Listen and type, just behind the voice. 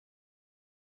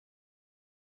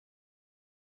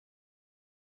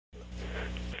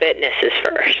fitness is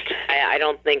first. I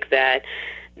don't think that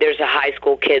there's a high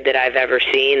school kid that I've ever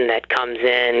seen that comes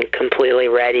in completely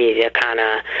ready to kind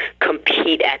of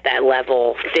compete at that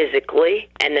level physically,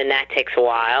 and then that takes a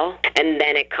while, and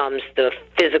then it comes the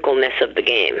physicalness of the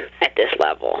game at this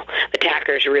level.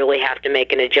 Attackers really have to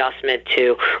make an adjustment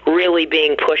to really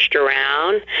being pushed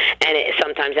around, and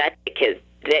sometimes that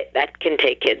can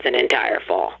take kids an entire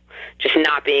fall. Just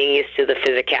not being used to the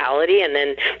physicality and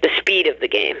then the speed of the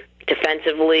game.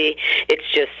 Defensively, it's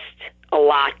just a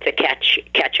lot to catch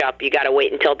up. You got to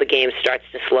wait until the game starts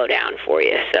to slow down for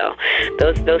you. So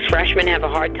those freshmen have a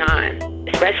hard time,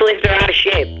 especially if they're out of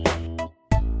shape.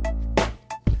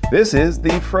 This is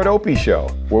the Fred Opie Show,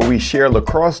 where we share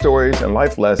lacrosse stories and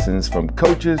life lessons from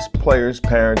coaches, players,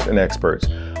 parents, and experts.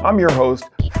 I'm your host,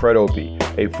 Fred Opie,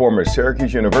 a former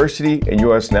Syracuse University and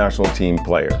U.S. national team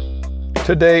player.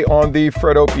 Today on the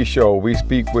Fred Opie Show, we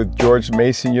speak with George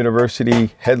Mason University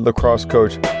head lacrosse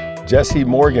coach Jessy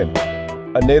Morgan.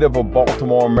 A native of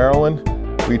Baltimore, Maryland.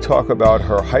 We talk about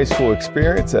her high school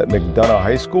experience at McDonough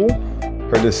High School,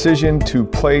 her decision to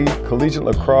play collegiate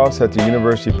lacrosse at the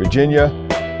University of Virginia,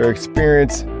 her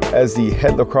experience as the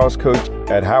head lacrosse coach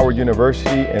at Howard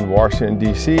University in Washington,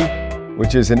 D.C.,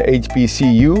 which is an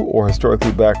HBCU or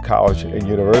historically black college and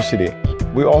university.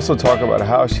 We also talk about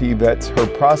how she vets her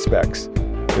prospects,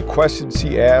 the questions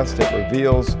she asks that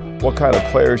reveals what kind of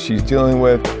players she's dealing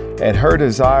with, and her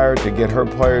desire to get her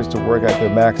players to work at their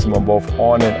maximum both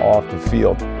on and off the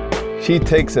field. She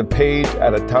takes a page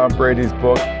out of Tom Brady's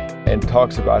book and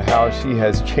talks about how she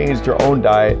has changed her own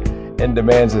diet and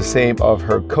demands the same of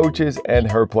her coaches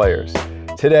and her players.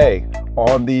 Today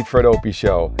on the Fred Opie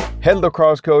Show, head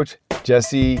lacrosse coach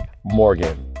Jessy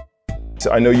Morgan. So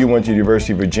I know you went to the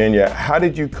University of Virginia. How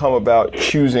did you come about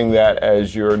choosing that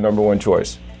as your number one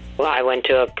choice? Well, I went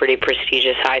to a pretty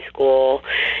prestigious high school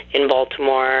in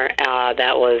Baltimore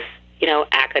that was,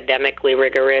 academically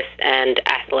rigorous and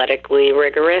athletically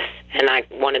rigorous, and I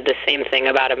wanted the same thing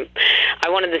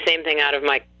out of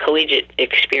my collegiate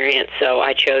experience, so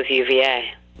I chose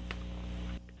UVA.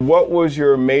 What was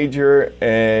your major,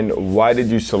 and why did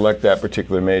you select that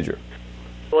particular major?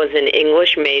 It was an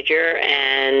English major,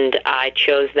 and I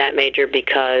chose that major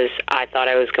because I thought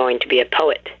I was going to be a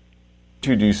poet.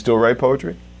 Do you still write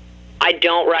poetry? I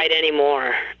don't write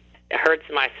anymore. It hurts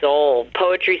my soul.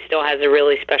 Poetry still has a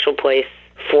really special place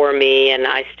for me, and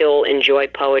I still enjoy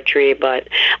poetry, but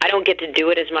I don't get to do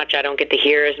it as much. I don't get to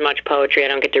hear as much poetry. I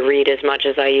don't get to read as much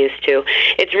as I used to.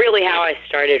 It's really how I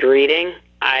started reading.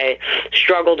 I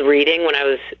struggled reading when I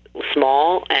was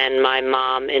small, and my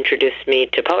mom introduced me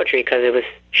to poetry because it was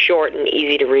short and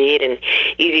easy to read and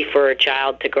easy for a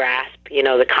child to grasp,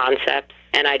 the concepts.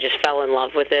 And I just fell in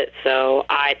love with it, so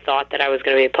I thought that I was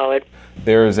going to be a poet.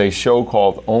 There is a show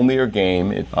called Only Your Game,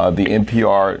 the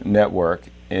NPR network,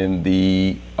 and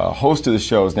the host of the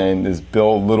show's name is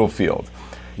Bill Littlefield.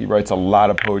 He writes a lot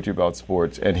of poetry about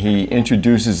sports, and he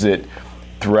introduces it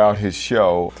throughout his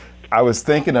show. I was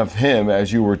thinking of him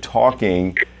as you were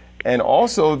talking, and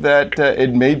also that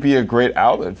it may be a great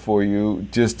outlet for you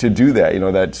just to do that.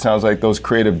 That sounds like those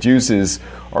creative juices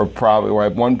are probably, or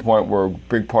at one point were a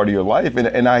big part of your life.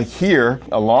 And I hear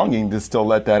a longing to still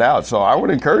let that out. So I would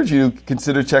encourage you to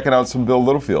consider checking out some Bill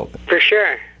Littlefield. For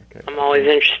sure. Okay. I'm always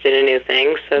interested in new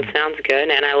things, so it sounds good.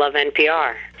 And I love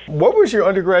NPR. What was your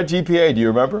undergrad GPA? Do you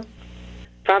remember?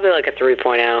 Probably like a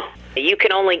 3.0. You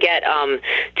can only get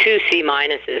 2 C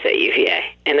minuses at UVA,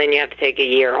 and then you have to take a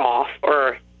year off,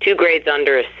 or 2 grades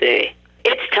under a C.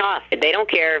 It's tough. They don't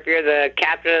care if you're the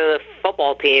captain of the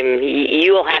football team.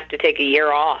 You will have to take a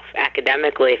year off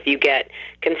academically if you get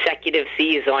consecutive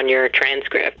C's on your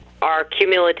transcript. Our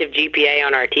cumulative GPA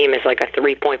on our team is like a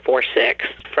 3.46.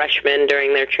 Freshmen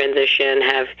during their transition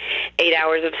have 8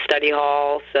 hours of study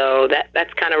hall, so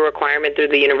that's kind of a requirement through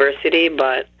the university,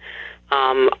 but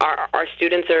our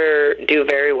students do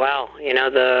very well.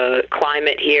 The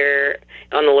climate here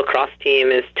on the lacrosse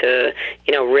team is to,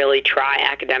 really try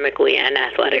academically and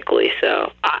athletically.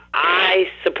 So I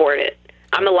support it.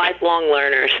 I'm a lifelong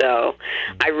learner, so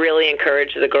I really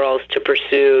encourage the girls to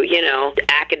pursue,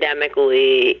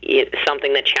 academically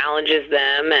something that challenges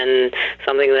them and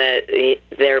something that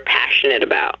they're passionate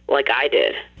about, like I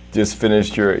did. Just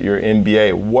finished your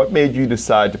MBA. What made you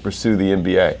decide to pursue the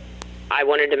MBA? I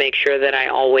wanted to make sure that I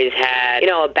always had,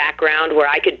 a background where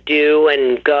I could do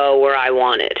and go where I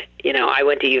wanted. I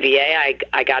went to UVA.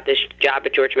 I got this job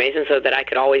at George Mason so that I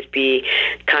could always be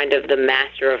kind of the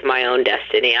master of my own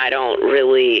destiny. I don't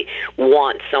really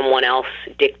want someone else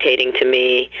dictating to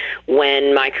me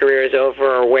when my career is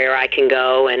over or where I can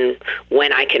go and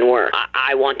when I can work.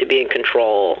 I want to be in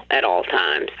control at all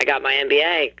times. I got my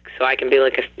MBA so I can be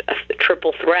like a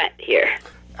triple threat here.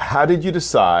 How did you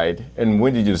decide, and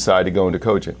when did you decide to go into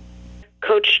coaching?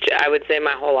 Coached, I would say,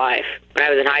 my whole life. When I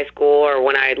was in high school or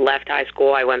when I left high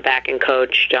school, I went back and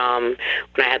coached when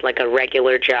I had like a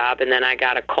regular job, and then I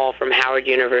got a call from Howard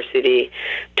University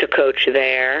to coach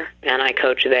there, and I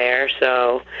coach there.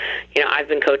 So, I've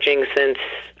been coaching since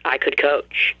I could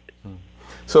coach.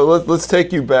 So let's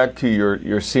take you back to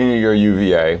your senior year at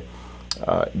UVA.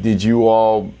 Did you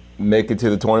all make it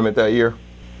to the tournament that year?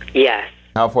 Yes.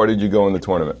 How far did you go in the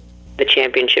tournament? The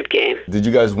championship game. Did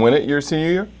you guys win it your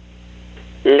senior year?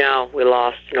 No, we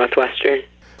lost Northwestern.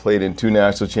 Played in 2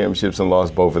 national championships and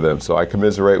lost both of them, so I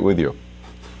commiserate with you.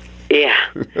 Yeah,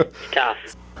 it's tough.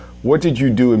 What did you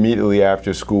do immediately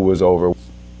after school was over?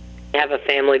 I have a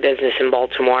family business in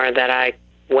Baltimore that I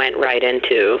went right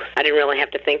into. I didn't really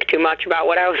have to think too much about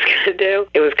what I was going to do.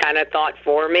 It was kind of thought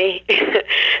for me.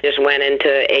 Just went into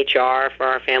HR for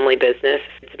our family business,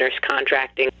 nurse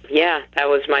contracting. Yeah, that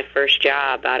was my first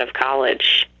job out of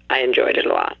college. I enjoyed it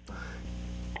a lot.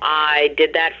 I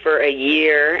did that for a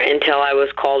year until I was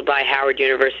called by Howard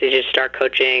University to start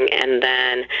coaching, and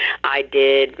then I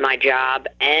did my job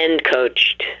and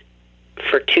coached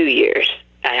for 2 years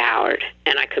at Howard,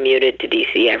 and I commuted to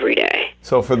D.C. every day.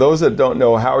 So for those that don't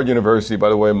know, Howard University, by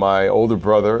the way, my older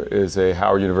brother is a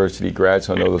Howard University grad,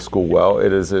 so I know the school well.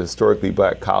 It is a historically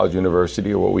black college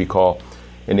university, or what we call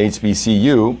an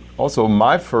HBCU. Also,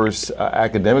 my first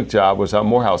academic job was at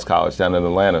Morehouse College down in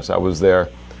Atlanta, so I was there.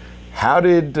 How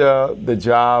did the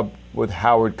job with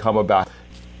Howard come about?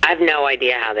 I have no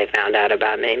idea how they found out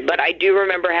about me, but I do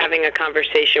remember having a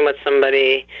conversation with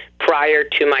somebody prior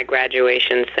to my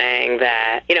graduation saying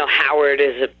that, Howard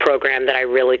is a program that I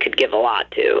really could give a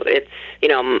lot to. It's,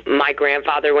 my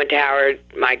grandfather went to Howard,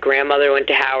 my grandmother went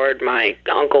to Howard, my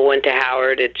uncle went to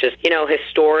Howard. It's just,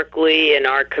 historically in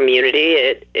our community,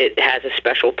 it has a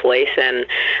special place, and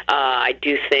I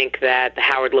do think that the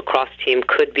Howard lacrosse team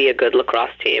could be a good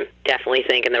lacrosse team. Definitely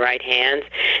think in the right hands,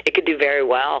 it could do very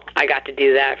well. I got to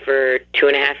do that for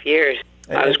 2.5 years.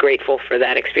 I was grateful for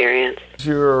that experience. What's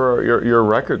your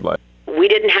record like? We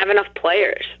didn't have enough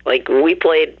players. Like, we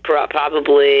played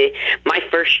probably, my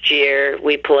first year,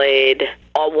 we played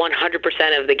all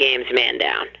 100% of the games man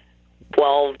down.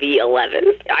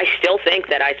 12v11. I still think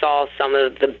that I saw some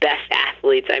of the best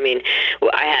athletes. I mean,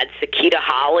 I had Sakita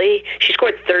Holly. She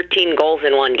scored 13 goals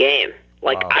in one game.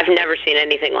 Like, wow. I've never seen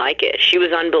anything like it. She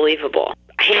was unbelievable.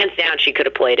 Hands down, she could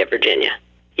have played at Virginia.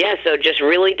 Yeah, so just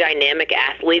really dynamic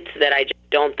athletes that I just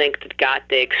don't think got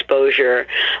the exposure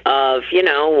of,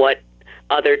 what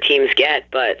other teams get,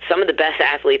 but some of the best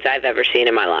athletes I've ever seen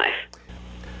in my life.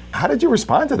 How did you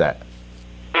respond to that?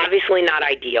 Obviously not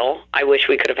ideal. I wish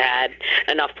we could have had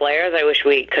enough players. I wish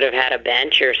we could have had a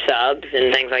bench or subs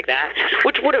and things like that,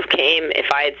 which would have came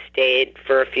if I had stayed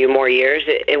for a few more years.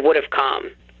 It would have come.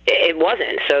 It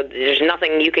wasn't, so there's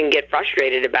nothing you can get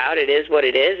frustrated about. It is what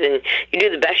it is, and you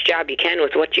do the best job you can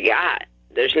with what you got.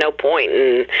 There's no point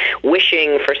in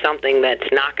wishing for something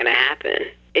that's not going to happen.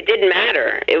 It didn't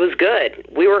matter. It was good.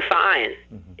 We were fine.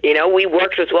 Mm-hmm. We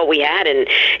worked with what we had, and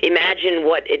imagine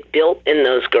what it built in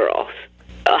those girls.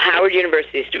 Howard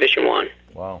University's Division I.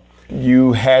 Wow.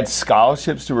 You had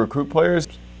scholarships to recruit players?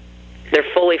 They're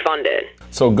fully funded.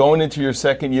 So going into your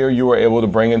second year, you were able to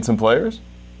bring in some players?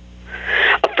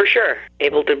 For sure.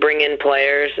 Able to bring in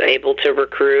players, able to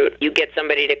recruit. You get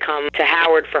somebody to come to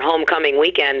Howard for homecoming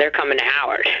weekend, they're coming to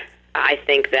Howard. I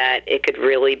think that it could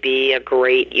really be a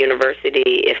great university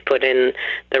if put in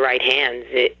the right hands.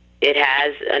 It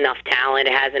has enough talent,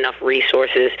 it has enough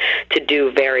resources to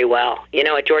do very well.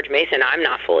 At George Mason, I'm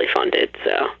not fully funded,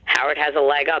 so Howard has a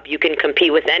leg up. You can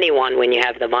compete with anyone when you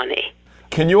have the money.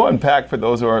 Can you unpack, for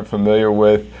those who aren't familiar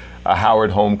with a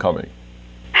Howard homecoming?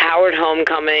 Howard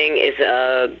homecoming is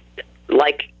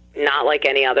not like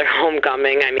any other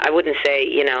homecoming. I mean, I wouldn't say,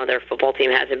 their football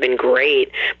team hasn't been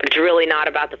great, but it's really not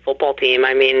about the football team.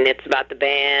 I mean, it's about the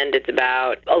band. It's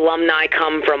about alumni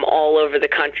come from all over the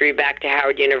country back to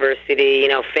Howard University.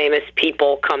 Famous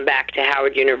people come back to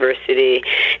Howard University.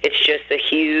 It's just a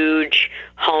huge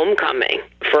homecoming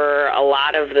for a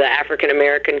lot of the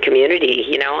African-American community.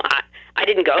 I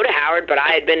didn't go to Howard, but I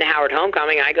had been to Howard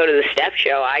homecoming. I go to the step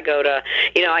show. I go to,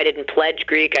 I didn't pledge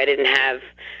Greek. I didn't have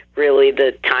really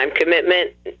the time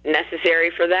commitment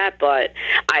necessary for that, but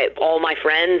all my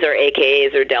friends are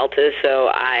AKAs or Deltas, so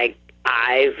I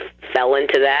I fell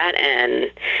into that,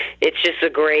 and it's just a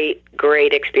great,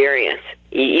 great experience.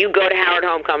 You go to Howard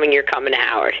Homecoming, you're coming to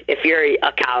Howard if you're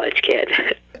a college kid.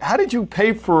 How did you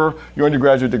pay for your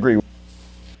undergraduate degree?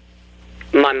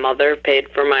 My mother paid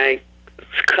for my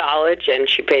college, and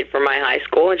she paid for my high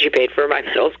school, and she paid for my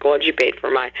middle school, and she paid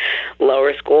for my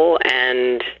lower school,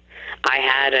 and I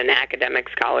had an academic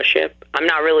scholarship. I'm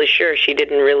not really sure.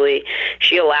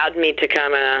 She allowed me to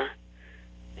kind of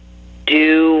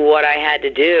do what I had to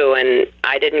do, and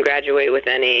I didn't graduate with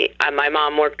any. My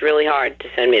mom worked really hard to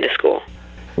send me to school.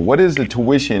 What is the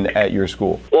tuition at your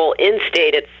school? Well,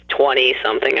 in-state it's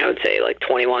 20-something, I would say, like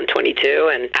 21, 22,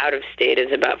 and out-of-state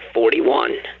is about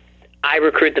 41. I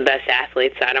recruit the best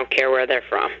athletes. I don't care where they're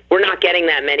from. We're not getting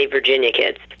that many Virginia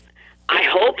kids. I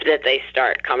hope that they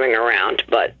start coming around,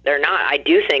 but they're not. I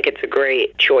do think it's a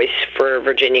great choice for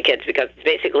Virginia kids because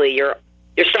basically you're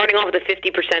starting off with a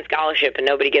 50% scholarship, and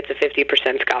nobody gets a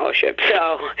 50% scholarship.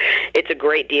 So it's a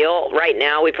great deal. Right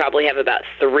now we probably have about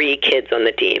 3 kids on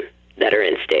the team that are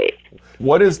in-state.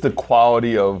 What is the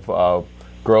quality of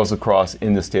girls lacrosse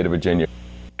in the state of Virginia?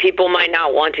 People might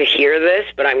not want to hear this,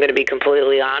 but I'm going to be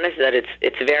completely honest that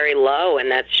it's very low,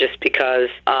 and that's just because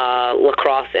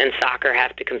lacrosse and soccer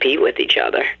have to compete with each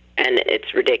other, and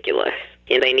it's ridiculous.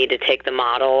 You know, they need to take the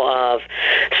model of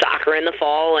soccer in the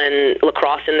fall and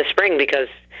lacrosse in the spring because,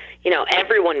 you know,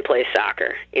 everyone plays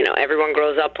soccer. You know, everyone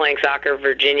grows up playing soccer.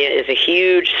 Virginia is a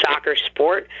huge soccer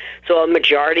sport, so a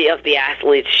majority of the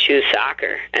athletes choose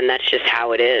soccer, and that's just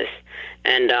how it is.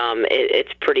 And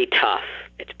it's pretty tough.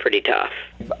 It's pretty tough.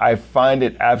 I find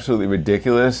it absolutely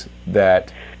ridiculous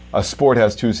that a sport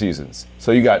has 2 seasons.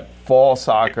 So you got fall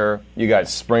soccer, you got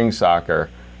spring soccer,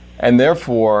 and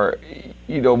therefore,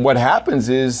 you know, what happens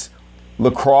is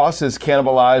lacrosse is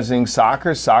cannibalizing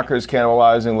soccer, soccer is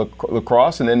cannibalizing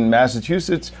lacrosse, and in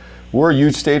Massachusetts, we're a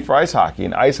huge state for ice hockey.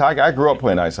 And ice hockey, I grew up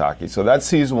playing ice hockey, so that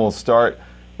season will start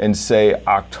in, say,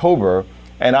 October.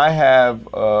 And I have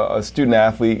a student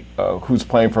athlete who's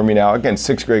playing for me now, again,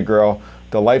 6th grade girl,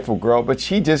 delightful girl, but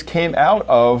she just came out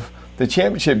of the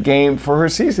championship game for her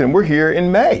season. We're here in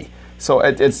May. So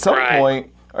at some point,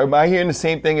 am I hearing the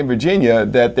same thing in Virginia,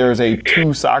 that there's a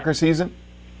 2 soccer season?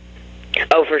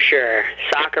 Oh, for sure.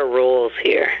 Soccer rules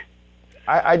here.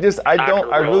 I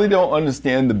really don't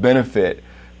understand the benefit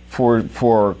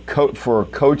for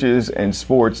coaches and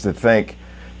sports to think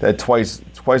that twice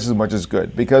as much is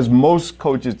good, because most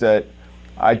coaches that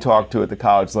I talk to at the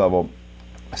college level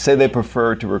say they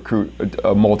prefer to recruit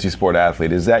a multi-sport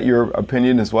athlete. Is that your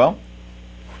opinion as well?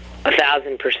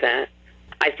 1,000%.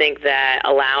 I think that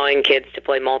allowing kids to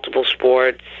play multiple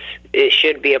sports, it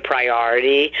should be a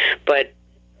priority, but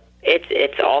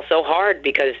it's also hard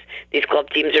because these club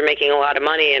teams are making a lot of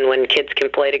money, and when kids can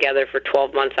play together for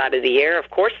 12 months out of the year, of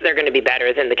course they're going to be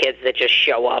better than the kids that just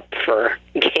show up for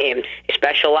games.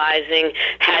 Specializing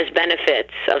has benefits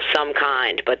of some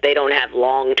kind, but they don't have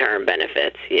long-term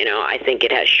benefits. You know, I think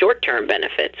it has short-term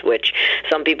benefits, which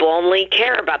some people only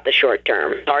care about the short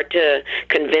term. It's hard to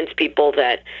convince people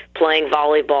that playing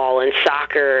volleyball and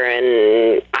soccer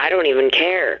and I don't even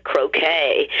care,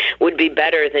 croquet would be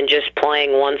better than just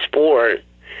playing one sport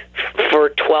for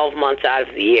 12 months out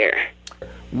of the year.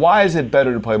 Why is it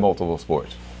better to play multiple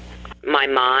sports? My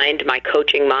mind, my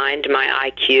coaching mind,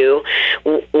 my IQ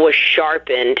was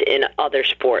sharpened in other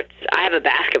sports. I have a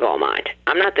basketball mind.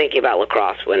 I'm not thinking about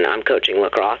lacrosse when I'm coaching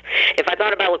lacrosse. If I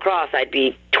thought about lacrosse, I'd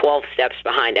be 12 steps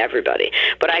behind everybody.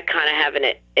 But I kind of have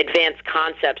an advanced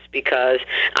concepts because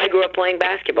I grew up playing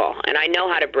basketball, and I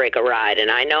know how to break a ride, and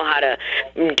I know how to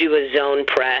do a zone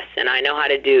press, and I know how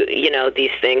to do, you know,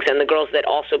 these things. And the girls that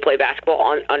also play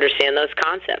basketball understand those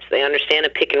concepts. They understand a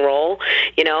pick and roll,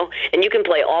 you know, and you can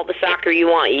play all the soccer you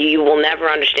want. You will never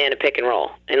understand a pick and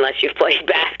roll unless you've played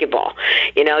basketball.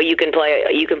 You know, you can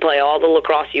play all the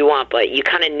lacrosse you want, but you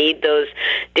kind of need those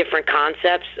different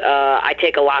concepts. I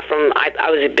take a lot from,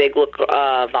 I was a big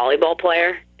volleyball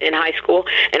player in high school,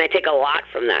 and I take a lot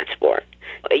from that sport.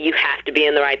 You have to be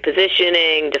in the right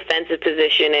positioning, defensive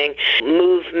positioning,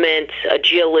 movement,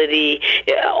 agility,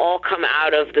 all come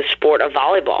out of the sport of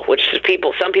volleyball, which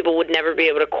some people would never be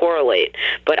able to correlate,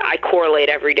 but I correlate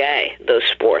every day, those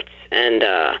sports. And,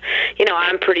 you know,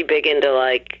 I'm pretty big into,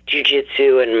 like,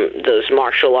 jiu-jitsu and those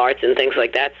martial arts and things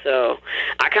like that, so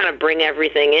I kind of bring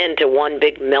everything into one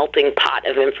big melting pot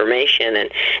of information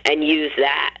and use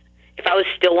that. If I was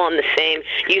still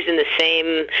using the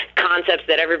same concepts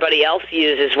that everybody else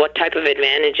uses, what type of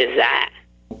advantage is that?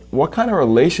 What kind of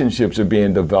relationships are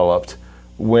being developed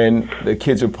when the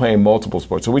kids are playing multiple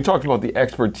sports? So we talked about the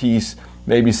expertise,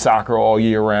 maybe soccer all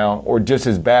year round, or just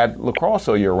as bad lacrosse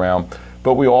all year round.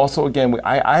 But we also, again,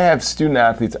 I have student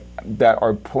athletes that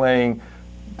are playing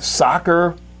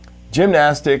soccer,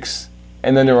 gymnastics,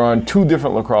 and then they're on 2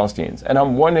 different lacrosse teams. And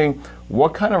I'm wondering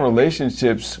what kind of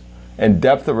relationships and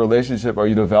depth of relationship are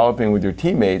you developing with your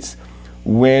teammates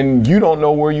when you don't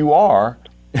know where you are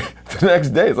the next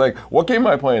day? It's like, what game am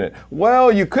I playing in?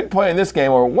 Well, you could play in this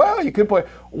game, or well, you could play,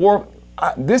 or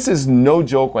this is no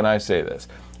joke when I say this.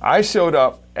 I showed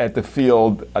up at the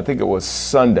field, I think it was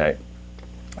Sunday,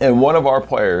 and one of our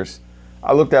players,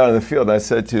 I looked out on the field and I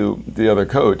said to the other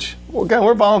coach, well, again,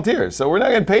 we're volunteers, so we're not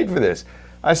getting paid for this.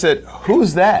 I said,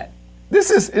 who's that?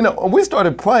 This is, we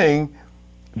started playing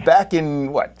back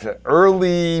in,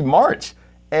 early March,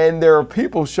 and there are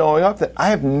people showing up that I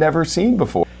have never seen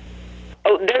before.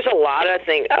 Oh, there's a lot of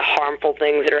harmful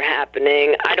things that are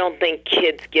happening. I don't think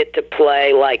kids get to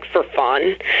play, for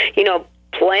fun.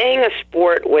 Playing a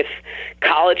sport with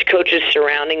college coaches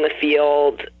surrounding the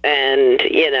field and,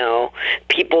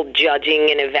 people judging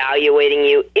and evaluating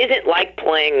you isn't like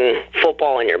playing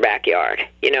football in your backyard,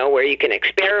 where you can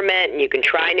experiment and you can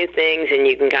try new things and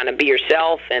you can kind of be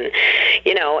yourself. And,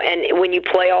 and when you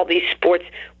play all these sports,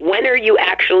 when are you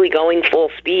actually going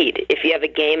full speed if you have a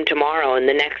game tomorrow and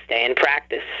the next day in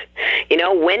practice?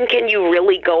 When can you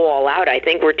really go all out? I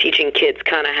think we're teaching kids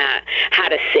kind of how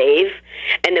to save.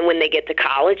 And then when they get to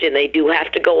college and they do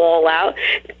have to go all out,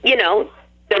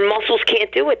 their muscles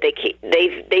can't do it.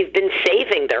 They've been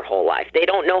saving their whole life. They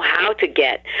don't know how to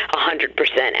get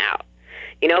 100% out,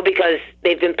 because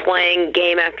they've been playing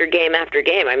game after game after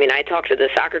game. I mean, I talk to the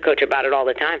soccer coach about it all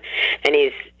the time, and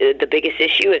the biggest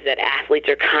issue is that athletes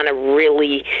are kind of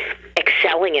really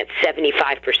excelling at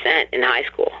 75% in high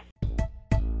school.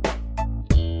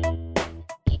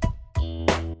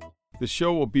 The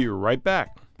show will be right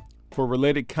back. For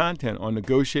related content on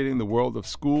negotiating the world of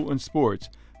school and sports,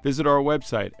 visit our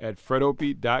website at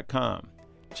fredopie.com.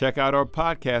 Check out our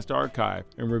podcast archive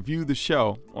and review the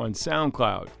show on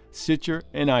SoundCloud, Stitcher,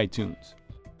 and iTunes.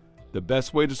 The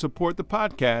best way to support the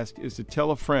podcast is to tell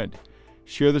a friend,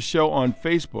 share the show on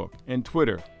Facebook and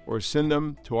Twitter, or send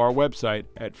them to our website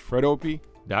at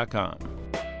fredopie.com.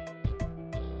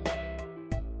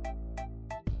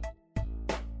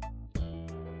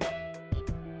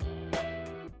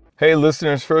 Hey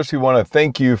listeners, first we want to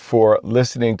thank you for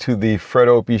listening to the Fred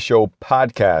Opie Show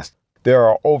podcast. There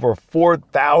are over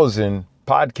 4,000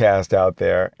 podcasts out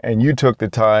there, and you took the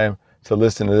time to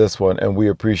listen to this one, and we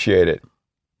appreciate it.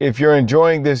 If you're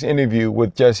enjoying this interview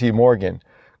with Jessy Morgan,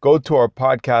 go to our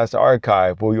podcast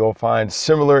archive where you'll find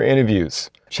similar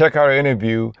interviews. Check out our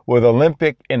interview with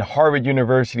Olympic and Harvard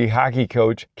University hockey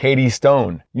coach Katie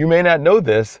Stone. You may not know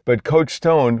this, but Coach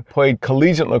Stone played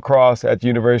collegiate lacrosse at the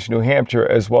University of New Hampshire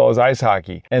as well as ice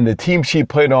hockey, and the team she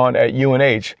played on at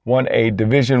UNH won a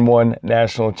Division I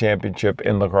national championship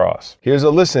in lacrosse. Here's a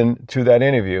listen to that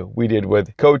interview we did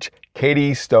with Coach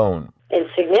Katie Stone.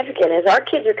 It's significant as our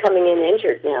kids are coming in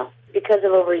injured now because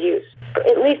of overuse.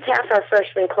 At least half our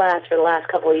freshman class for the last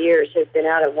couple of years has been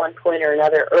out at one point or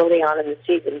another early on in the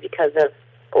season because of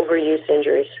overuse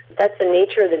injuries. That's the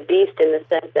nature of the beast in the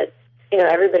sense that,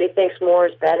 everybody thinks more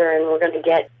is better and we're going to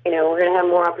get, we're going to have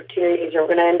more opportunities or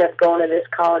we're going to end up going to this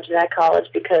college, that college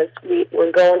because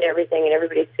we're going to everything and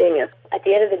everybody's seeing us. At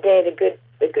the end of the day,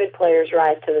 the good players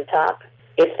rise to the top.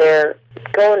 If they're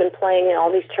going and playing in all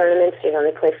these tournaments, they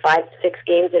play 5-6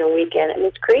 games in a weekend, and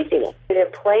it's craziness. They're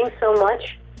playing so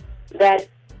much that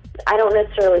I don't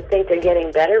necessarily think they're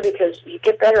getting better because you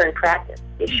get better in practice.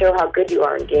 You show how good you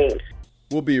are in games.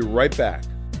 We'll be right back.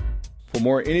 For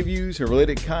more interviews and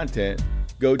related content,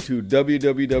 go to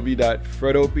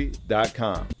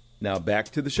www.fredopie.com. Now back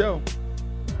to the show.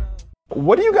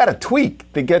 What do you got to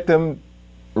tweak to get them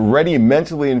ready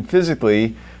mentally and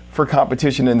physically for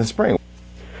competition in the spring?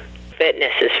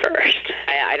 Fitness is first.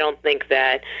 I don't think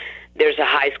that there's a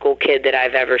high school kid that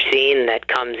I've ever seen that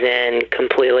comes in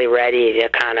completely ready to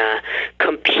kind of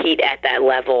compete at that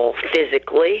level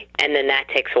physically, and then that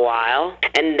takes a while,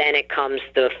 and then it comes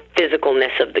the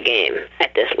physicalness of the game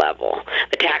at this level.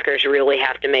 Attackers really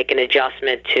have to make an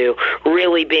adjustment to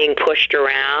really being pushed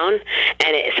around,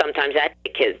 and sometimes that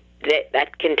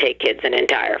can take kids an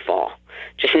entire fall.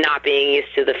 Just not being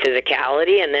used to the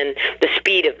physicality and then the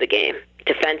speed of the game.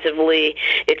 Defensively,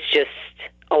 it's just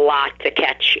a lot to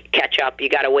catch up. You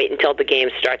got to wait until the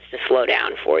game starts to slow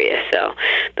down for you. So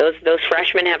those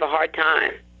freshmen have a hard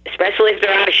time, especially if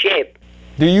they're out of shape.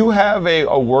 Do you have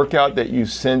a workout that you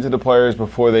send to the players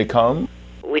before they come?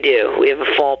 We do. We have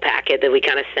a fall packet that we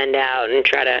kind of send out and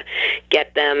try to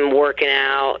get them working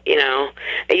out, you know.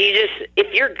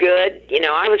 If you're good, you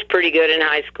know, I was pretty good in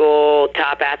high school,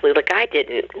 top athlete. Like, I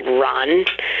didn't run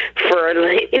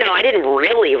I didn't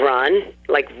really run,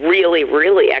 like really,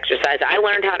 really exercise. I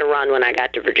learned how to run when I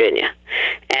got to Virginia.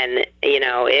 And, you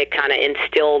know, it kind of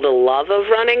instilled a love of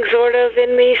running sort of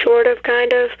in me, sort of,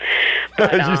 kind of.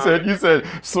 But, you said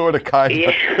sort of, kind of.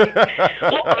 Yeah.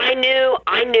 Well, I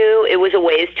knew it was a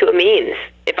ways to a means.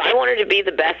 If I wanted to be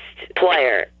the best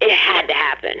player, it had to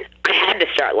happen. I had to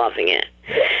start loving it,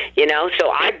 you know?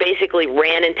 So I basically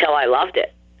ran until I loved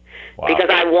it. Wow. Because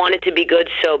I wanted to be good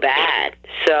so bad.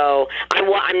 So I'm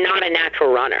not a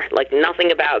natural runner. Like,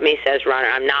 nothing about me says runner.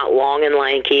 I'm not long and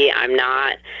lanky. I'm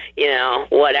not, you know,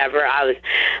 whatever. I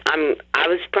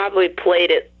was probably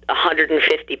played at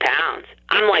 150 pounds.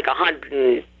 I'm like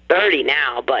 130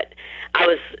 now, but I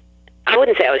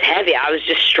wouldn't say I was heavy. I was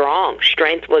just strong.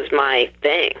 Strength was my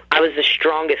thing. I was the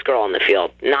strongest girl on the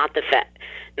field, not the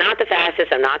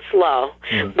fastest. I'm not slow,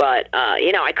 but,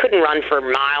 you know, I couldn't run for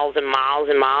miles and miles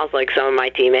and miles like some of my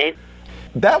teammates.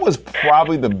 That was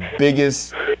probably the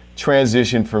biggest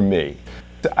transition for me.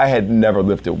 I had never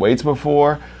lifted weights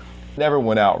before, never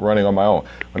went out running on my own.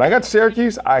 When I got to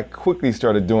Syracuse, I quickly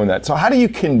started doing that. So how do you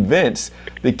convince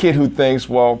the kid who thinks,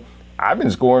 well, I've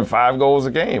been scoring 5 goals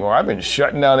a game, or I've been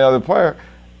shutting down the other player,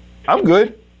 I'm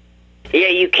good? Yeah,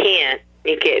 you can't.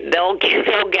 They'll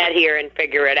get here and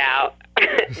figure it out.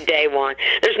 Day one.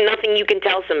 There's nothing you can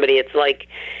tell somebody. It's like,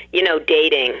 you know,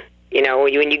 dating. You know,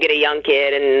 when you get a young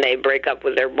kid and they break up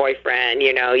with their boyfriend,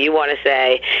 you know, you want to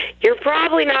say, you're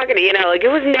probably not going to, you know, like, it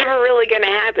was never really going to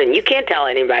happen. You can't tell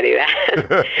anybody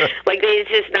that. Like, it's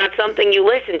just not something you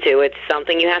listen to. It's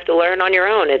something you have to learn on your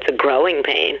own. It's a growing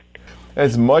pain.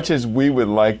 As much as we would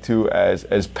like to,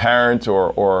 as parents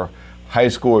or high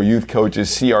school or youth coaches,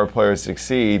 see our players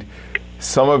succeed,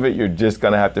 some of it you're just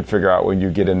going to have to figure out when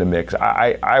you get in the mix.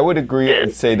 I would agree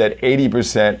and say that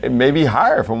 80%, maybe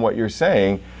higher from what you're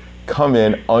saying, come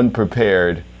in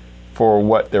unprepared for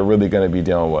what they're really going to be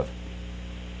dealing with.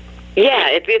 Yeah,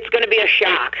 it's going to be a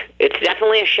shock. It's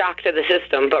definitely a shock to the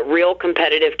system, but real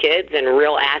competitive kids and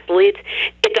real athletes,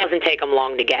 it doesn't take them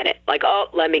long to get it. Like, oh,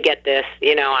 let me get this.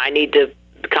 You know, I need to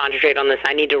concentrate on this.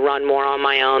 I need to run more on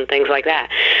my own, things like that.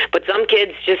 But some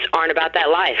kids just aren't about that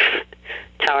life.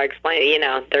 That's how I explain it. You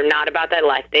know, they're not about that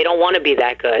life. They don't want to be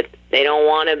that good. They don't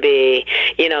want to be,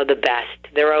 you know, the best.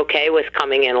 They're okay with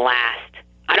coming in last.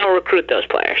 I don't recruit those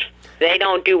players. They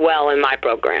don't do well in my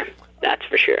program. That's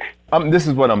for sure. This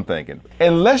is what I'm thinking.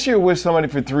 Unless you're with somebody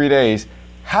for 3 days,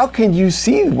 how can you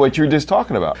see what you're just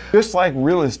talking about? Just like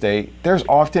real estate, there's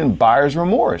often buyer's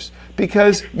remorse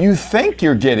because you think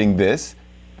you're getting this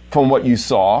from what you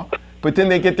saw, but then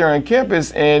they get there on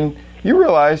campus and you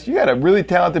realize you got a really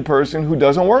talented person who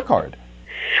doesn't work hard.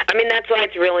 I mean, that's why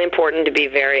it's really important to be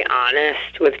very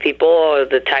honest with people, or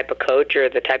the type of coach or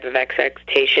the type of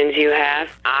expectations you have.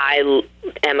 I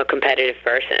am a competitive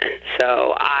person,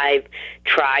 so I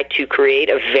try to create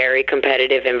a very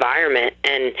competitive environment,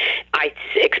 and I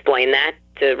explain that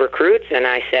to recruits, and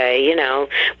I say, you know,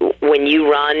 when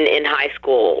you run in high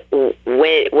school,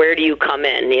 where do you come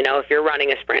in? You know, if you're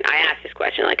running a sprint, I ask this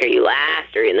question, like, are you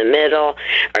last? Are you in the middle?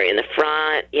 Are you in the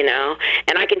front? You know,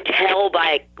 and I can tell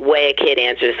by the way a kid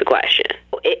answers the question.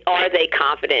 Are they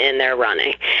confident in their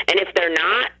running? And if they're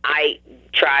not, I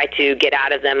try to get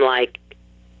out of them like,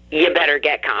 you better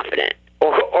get confident,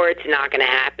 or it's not going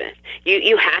to happen.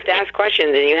 You have to ask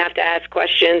questions, and you have to ask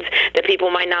questions that people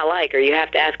might not like, or you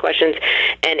have to ask questions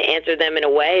and answer them in a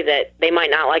way that they might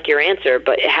not like your answer,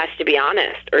 but it has to be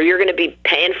honest, or you're going to be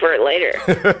paying for it later.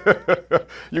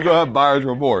 You're going to have buyer's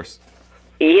remorse.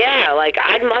 Yeah, like,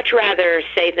 I'd much rather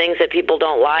say things that people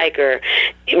don't like or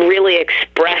really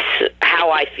express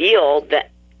how I feel that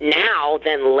now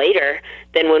than later,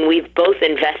 than when we've both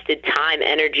invested time,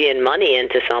 energy, and money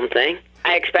into something.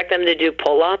 I expect them to do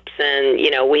pull-ups, and, you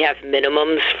know, we have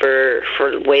minimums for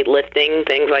weightlifting,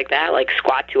 things like that, like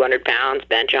squat 200 pounds,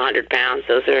 bench 100 pounds.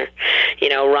 Those are, you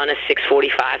know, run a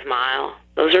 6:45 mile.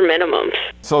 Those are minimums.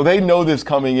 So they know this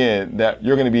coming in, that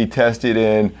you're going to be tested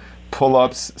in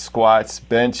pull-ups, squats,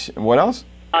 bench, and what else?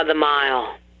 The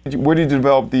mile. Where did you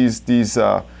develop these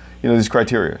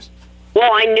criteria?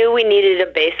 Well, I knew we needed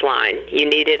a baseline. You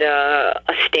needed a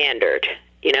standard.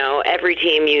 You know, every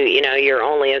team, you know, you're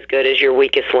only as good as your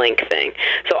weakest link thing.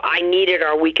 So I needed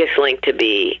our weakest link to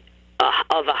be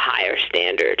of a higher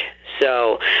standard.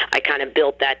 So I kind of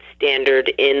built that standard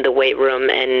in the weight room,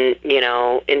 and, you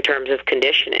know, in terms of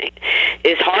conditioning.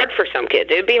 It's hard for some kids.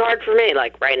 It would be hard for me.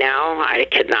 Like, right now, I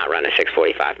could not run a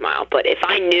 6:45 mile. But if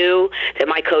I knew that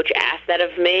my coach asked that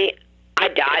of me,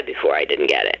 I'd die before I didn't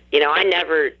get it. I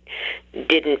never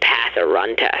didn't pass a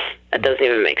run test. That doesn't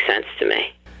even make sense to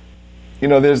me.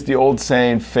 There's the old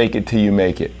saying, fake it till you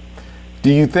make it.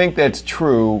 Do you think that's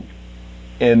true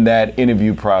in that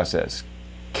interview process?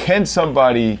 Can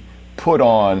somebody put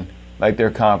on like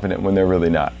they're confident when they're really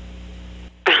not?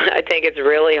 I think it's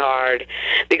really hard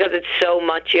because it's so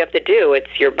much you have to do.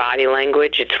 It's your body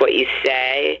language. It's what you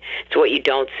say. It's what you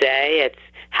don't say. It's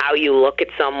how you look at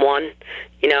someone.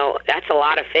 That's a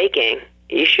lot of faking.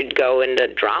 You should go into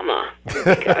drama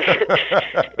because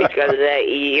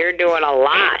you're doing a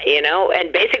lot,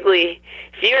 and basically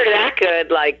if you're that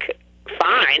good, like,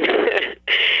 fine.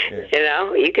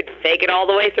 You could fake it all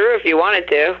the way through if you wanted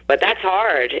to, but that's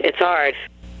hard. It's hard.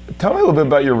 Tell me a little bit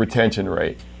about your retention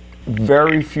rate.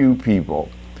 Very few people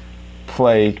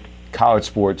play college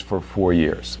sports for 4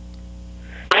 years.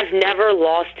 I've never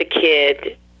lost a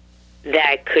kid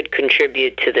that could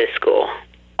contribute to this school.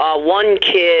 One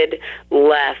kid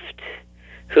left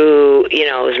who,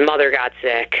 his mother got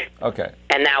sick. Okay.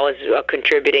 And that was a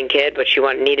contributing kid, but she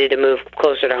needed to move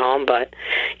closer to home. But,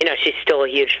 she's still a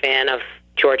huge fan of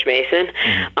George Mason.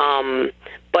 Mm-hmm.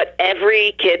 But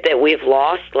every kid that we've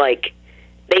lost, like,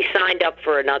 they signed up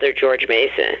for another George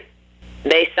Mason.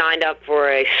 They signed up for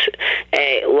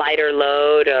a lighter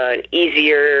load, an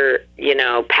easier,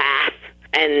 path.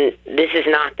 And this is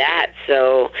not that.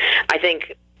 So I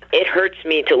think it hurts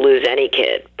me to lose any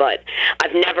kid, but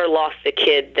I've never lost a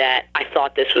kid that I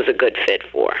thought this was a good fit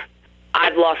for.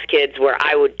 I've lost kids where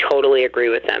I would totally agree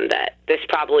with them that this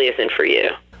probably isn't for you.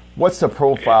 What's the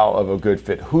profile of a good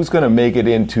fit? Who's going to make it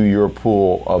into your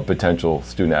pool of potential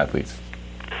student athletes?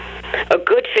 A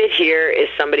good fit here is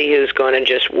somebody who's going to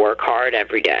just work hard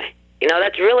every day.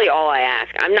 That's really all I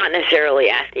ask. I'm not necessarily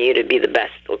asking you to be the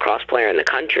best lacrosse player in the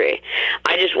country.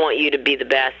 I just want you to be the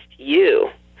best you.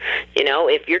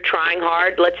 If you're trying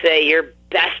hard, let's say your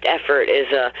best effort is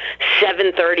a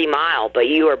 7:30 mile, but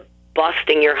you are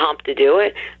busting your hump to do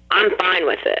it, I'm fine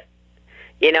with it.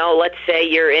 Let's say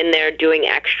you're in there doing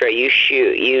extra, you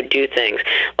shoot, you do things.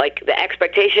 Like, the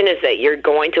expectation is that you're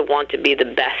going to want to be the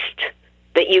best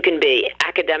that you can be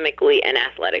academically and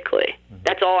athletically.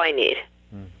 That's all I need.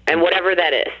 And whatever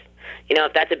that is.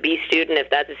 If that's a B student, if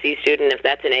that's a C student, if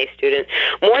that's an A student,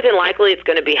 more than likely it's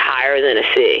going to be higher than a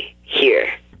C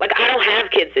here. Like, I don't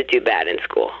have kids that do bad in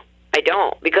school. I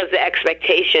don't, because the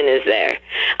expectation is there.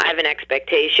 I have an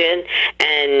expectation,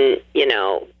 and,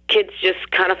 kids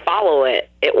just kind of follow it.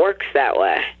 It works that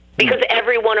way. Because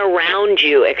everyone around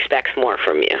you expects more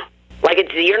from you. Like,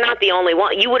 you're not the only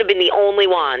one. You would have been the only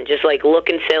one just, like,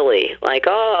 looking silly. Like,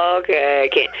 oh, okay, I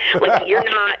can't. Like, you're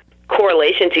not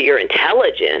correlation to your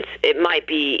intelligence. It might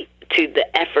be to the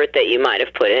effort that you might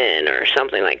have put in or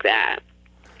something like that.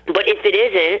 But if it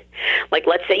isn't, like,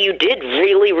 let's say you did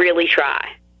really, really try,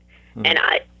 and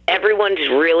everyone's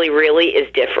really, really is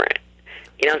different.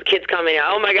 Kids come in,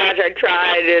 oh my gosh, I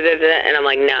tried, and I'm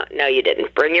like, no, you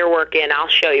didn't. Bring your work in. I'll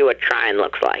show you what trying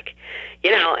looks like.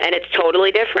 And it's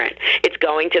totally different. It's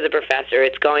going to the professor.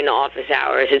 It's going to office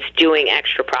hours. It's doing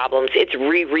extra problems. It's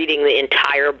rereading the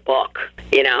entire book,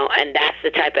 and that's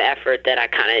the type of effort that I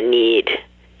kind of need.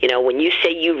 When you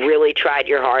say you really tried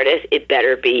your hardest, it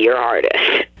better be your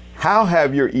hardest. How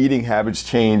have your eating habits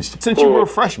changed since you were a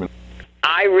freshman?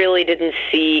 I really didn't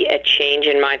see a change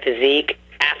in my physique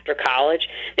after college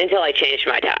until I changed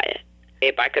my diet.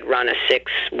 If I could run a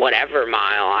 6 whatever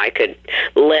mile, I could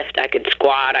lift, I could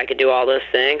squat, I could do all those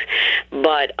things.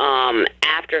 But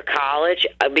after college,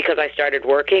 because I started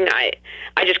working, I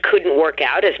just couldn't work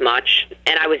out as much,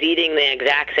 and I was eating the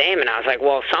exact same, and I was like,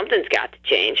 well, something's got to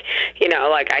change.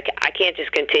 I can't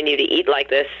just continue to eat like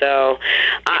this. So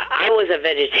I was a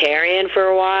vegetarian for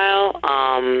a while.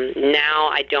 Now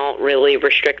I don't really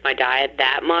restrict my diet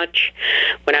that much.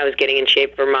 When I was getting in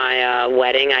shape for my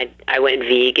wedding, I went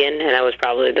vegan, and I was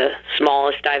probably the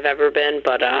smallest I've ever been.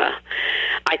 But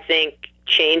I think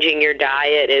changing your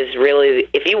diet is really,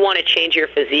 if you want to change your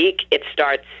physique, it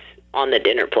starts on the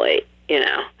dinner plate.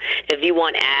 If you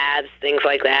want abs, things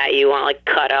like that, you want, like,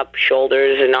 cut up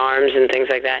shoulders and arms and things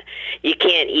like that, you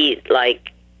can't eat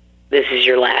like this is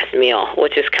your last meal,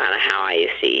 which is kind of how I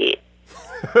used to eat.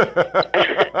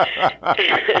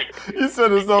 You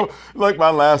said it's so like my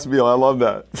last meal. I love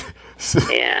that.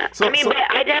 Yeah. But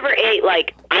I never ate,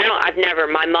 like,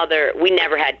 my mother, we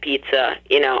never had pizza.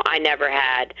 I never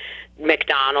had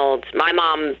McDonald's. My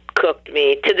mom cooked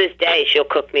me, to this day, she'll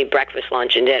cook me breakfast,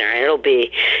 lunch, and dinner. And it'll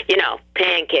be,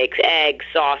 pancakes, eggs,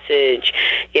 sausage,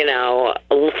 a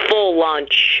full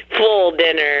lunch, full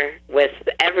dinner with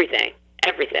everything.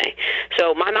 everything.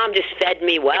 So my mom just fed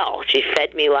me well. She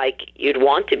fed me like you'd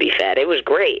want to be fed. It was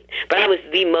great. But I was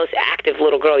the most active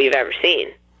little girl you've ever seen.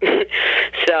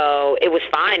 So it was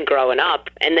fine growing up.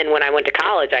 And then when I went to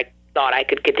college, I thought I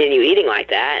could continue eating like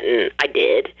that, and I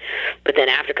did. But then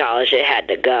after college, it had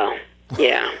to go.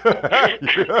 Yeah.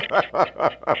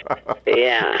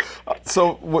 Yeah.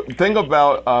 So think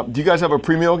about, do you guys have a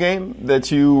pre-meal game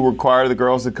that you require the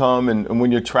girls to come? And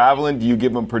when you're traveling, do you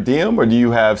give them per diem or do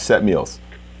you have set meals?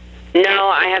 No,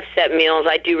 I have set meals.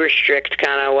 I do restrict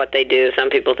kind of what they do. Some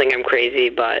people think I'm crazy,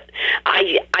 but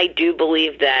I do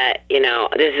believe that,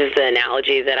 this is the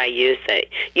analogy that I use, that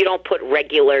you don't put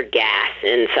regular gas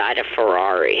inside a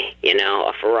Ferrari.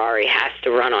 A Ferrari has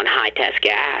to run on high-test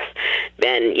gas.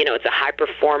 Then, it's a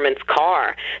high-performance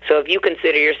car. So if you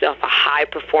consider yourself a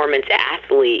high-performance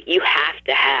athlete, you have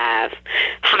to have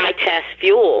high-test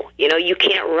fuel. You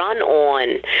can't run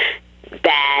on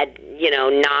bad,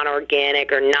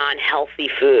 non-organic or non-healthy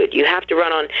food. You have to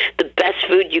run on the best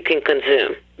food you can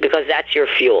consume because that's your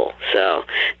fuel. So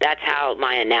that's how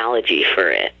my analogy for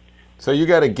it. So you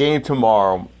got a game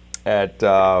tomorrow at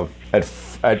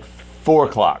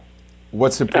 4:00.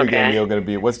 What's the pregame meal going to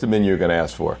be? What's the menu you're going to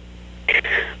ask for?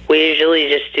 We usually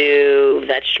just do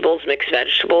vegetables, mixed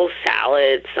vegetables,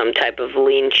 salad, some type of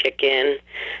lean chicken,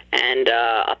 and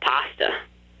a pasta.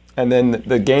 And then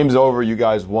the game's over. You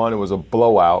guys won. It was a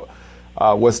blowout.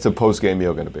 What's the post-game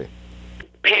meal going to be?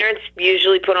 Parents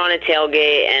usually put on a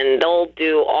tailgate, and they'll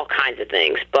do all kinds of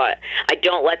things. But I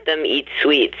don't let them eat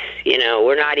sweets.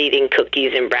 We're not eating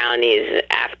cookies and brownies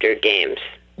after games.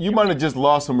 You might have just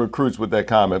lost some recruits with that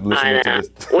comment. Listening to this.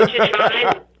 Which is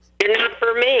fine. You're not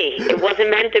for me. It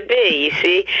wasn't meant to be. You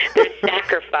see, there's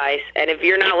sacrifice, and if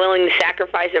you're not willing to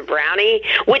sacrifice a brownie,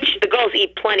 which the girls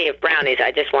eat plenty of brownies,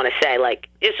 I just want to say,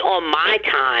 just on my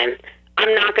time,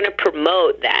 I'm not going to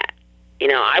promote that.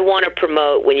 I want to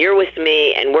promote when you're with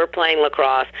me and we're playing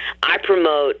lacrosse. I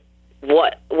promote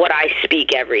what I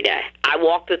speak every day. I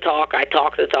walk the talk. I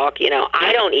talk the talk.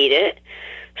 I don't eat it.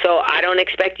 So I don't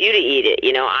expect you to eat it.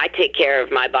 I take care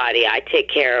of my body. I take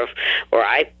care of, or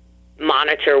I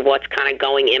monitor what's kind of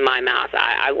going in my mouth.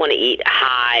 I want to eat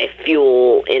high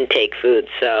fuel intake food.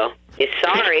 So,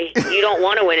 sorry, you don't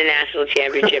want to win a national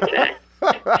championship today.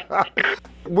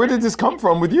 Where did this come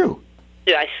from with you?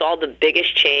 I saw the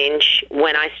biggest change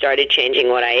when I started changing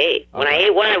what I ate. When I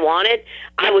ate what I wanted,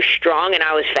 I was strong and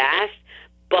I was fast,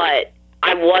 but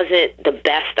I wasn't the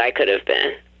best I could have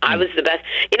been. I was the best.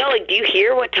 Do you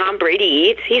hear what Tom Brady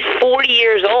eats? He's 40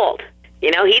 years old.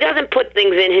 He doesn't put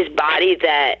things in his body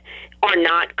that are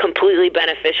not completely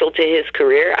beneficial to his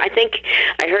career. I think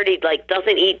I heard he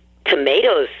doesn't eat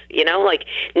tomatoes.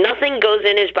 Nothing goes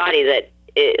in his body that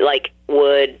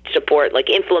would support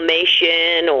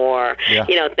inflammation or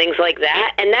things like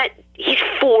that. And that he's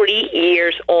 40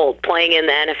 years old playing in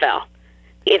the NFL.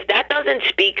 If that doesn't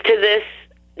speak to this,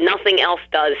 nothing else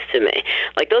does to me.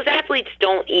 Those athletes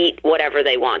don't eat whatever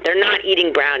they want. They're not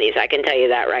eating brownies. I can tell you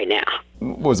that right now.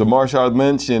 Was it Marshawn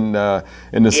Lynch in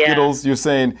the Skittles? You're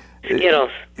saying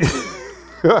Skittles.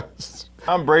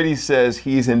 Tom Brady says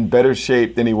he's in better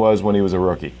shape than he was when he was a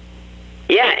rookie.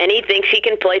 Yeah, and he thinks he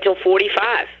can play till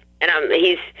 45. And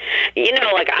he's,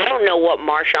 I don't know what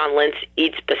Marshawn Lynch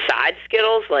eats besides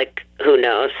Skittles. Who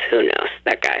knows? Who knows?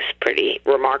 That guy's pretty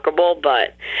remarkable.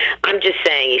 But I'm just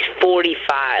saying he's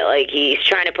 45. He's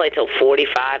trying to play till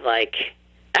 45.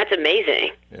 That's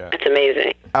amazing. Yeah. That's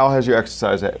amazing. How has your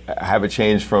exercise have it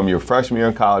changed from your freshman year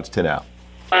in college to now?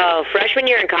 Oh, freshman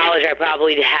year in college, I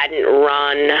probably hadn't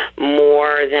run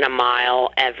more than a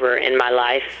mile ever in my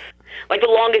life. The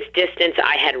longest distance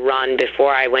I had run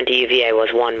before I went to UVA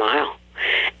was 1 mile.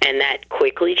 And that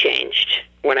quickly changed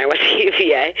when I went to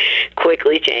UVA.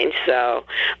 Quickly changed. So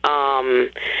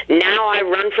now I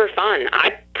run for fun.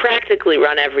 I practically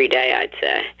run every day, I'd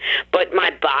say. But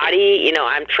my body,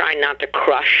 I'm trying not to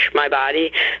crush my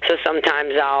body. So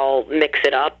sometimes I'll mix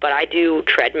it up. But I do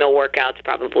treadmill workouts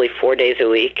probably 4 days a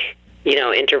week,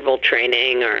 interval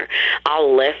training, or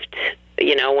I'll lift,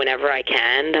 whenever I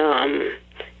can.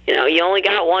 You only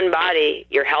got one body.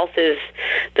 Your health is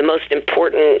the most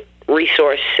important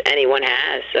resource anyone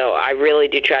has. So I really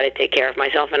do try to take care of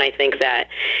myself, and I think that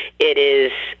it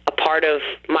is a part of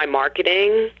my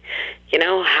marketing.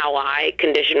 How I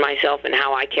condition myself and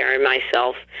how I carry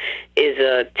myself is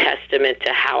a testament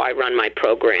to how I run my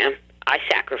program. I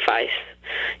sacrifice.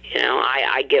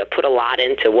 I put a lot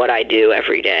into what I do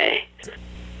every day.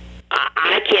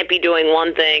 I can't be doing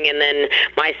one thing and then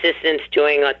my assistant's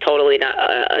doing a totally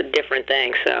a different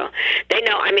thing. So they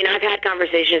know. I've had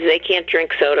conversations. They can't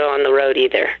drink soda on the road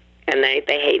either, and they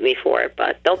hate me for it,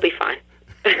 but they'll be fine.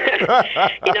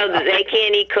 They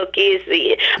can't eat cookies.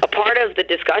 A part of the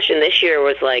discussion this year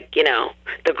was like,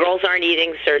 the girls aren't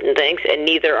eating certain things, and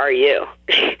neither are you.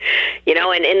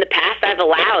 And in the past I've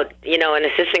allowed, an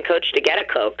assistant coach to get a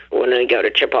Coke when we go to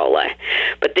Chipotle.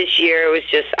 But this year it was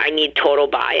just, I need total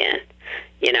buy-in.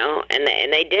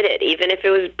 And they did it, even if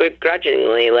it was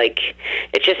begrudgingly. Like,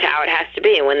 it's just how it has to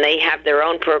be. And when they have their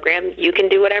own program, you can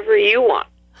do whatever you want.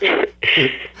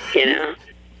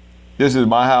 This is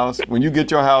my house. When you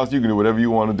get your house, you can do whatever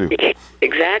you want to do.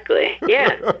 Exactly.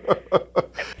 Yeah.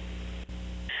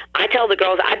 I tell the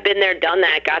girls, I've been there, done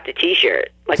that, got the T-shirt.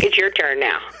 Like, it's your turn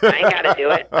now. I ain't got to do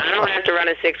it. I don't have to run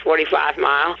a 6:45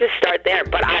 mile. Just start there.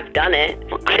 But I've done it.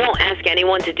 I don't ask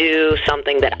anyone to do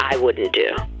something that I wouldn't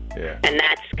do. Yeah. And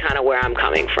that's kind of where I'm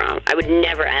coming from. I would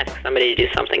never ask somebody to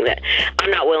do something that I'm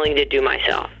not willing to do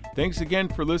myself. Thanks again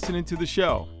for listening to the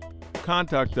show.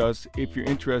 Contact us if you're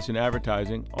interested in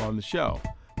advertising on the show.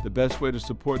 The best way to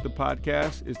support the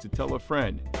podcast is to tell a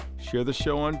friend, share the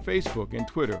show on Facebook and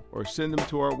Twitter, or send them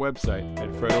to our website at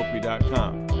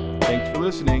fredopie.com. Thanks for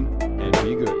listening, and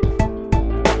be good.